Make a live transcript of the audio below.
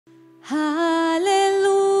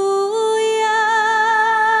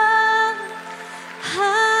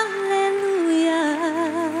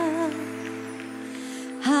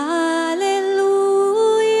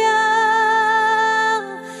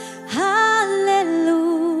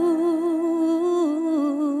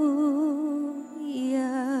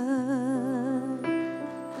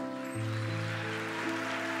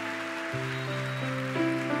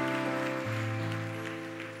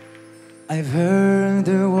I've heard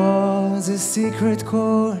there was a secret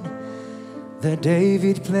chord that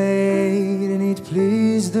David played and it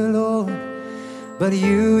pleased the Lord. But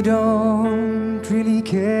you don't really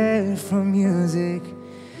care for music,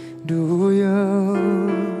 do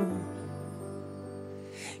you?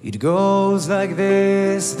 It goes like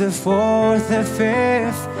this, the fourth, the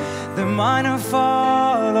fifth, the minor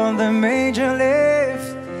fall on the major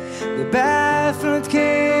lift, the baffled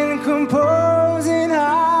king composing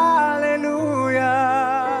hallelujah.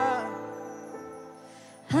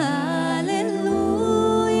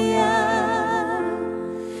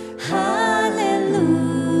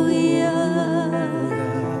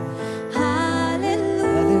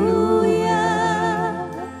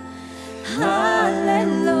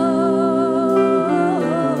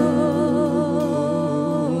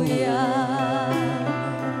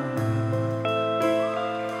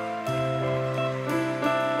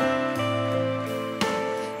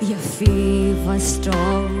 Your feet was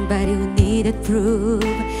strong, but you needed proof.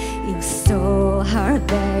 You saw her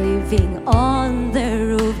bathing on the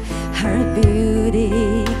roof. Her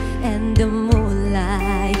beauty and the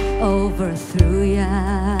moonlight overthrew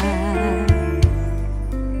ya.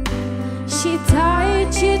 She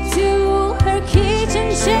tied you to her kitchen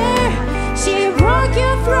chair. She broke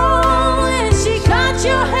your throne and she cut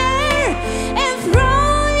your hair. And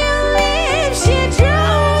through your lips she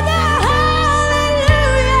drew the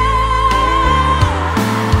hallelujah.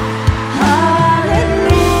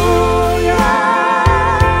 Hallelujah.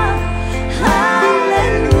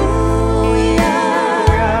 Hallelujah.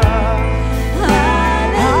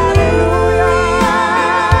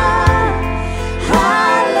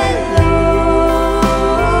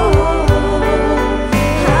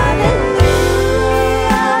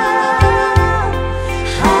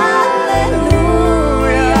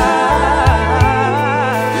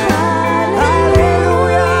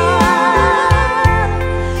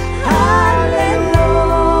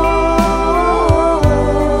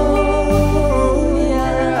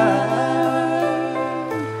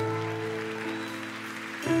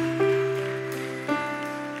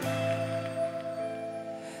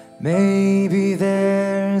 Maybe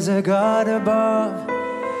there's a God above,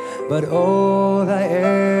 but all I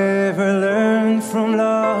ever learned from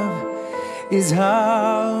love is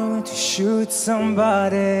how to shoot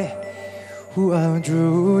somebody who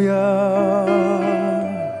outdrew you.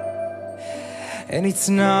 And it's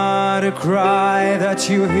not a cry that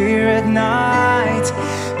you hear at night.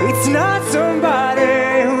 It's not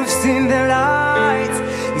somebody who's seen the light.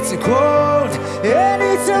 It's a cold and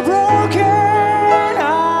it's a broken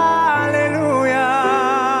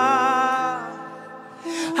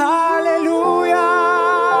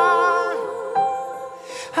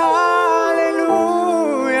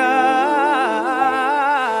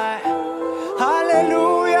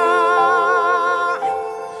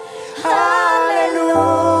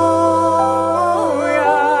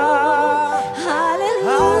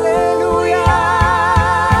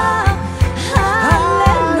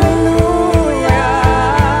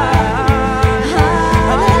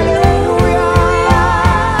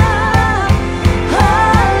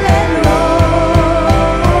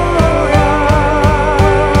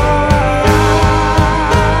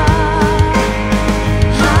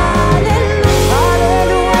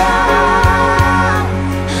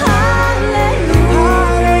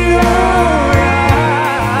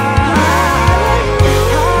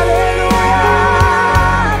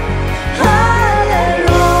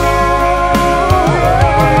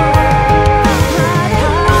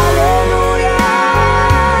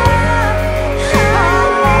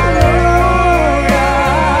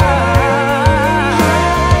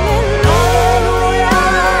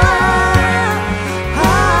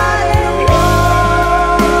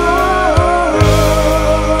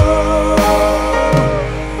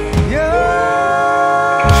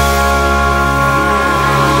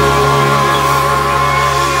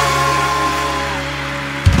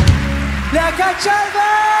להקת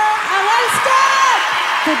שלוה, הראל סקעת.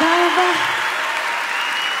 תודה רבה.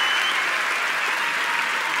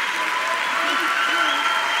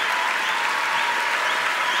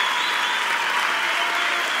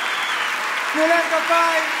 תנו להם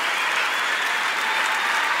כפיים.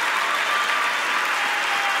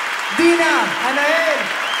 דינה, ענאל,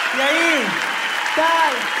 יאיר,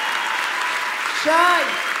 טל,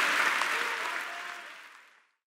 שי.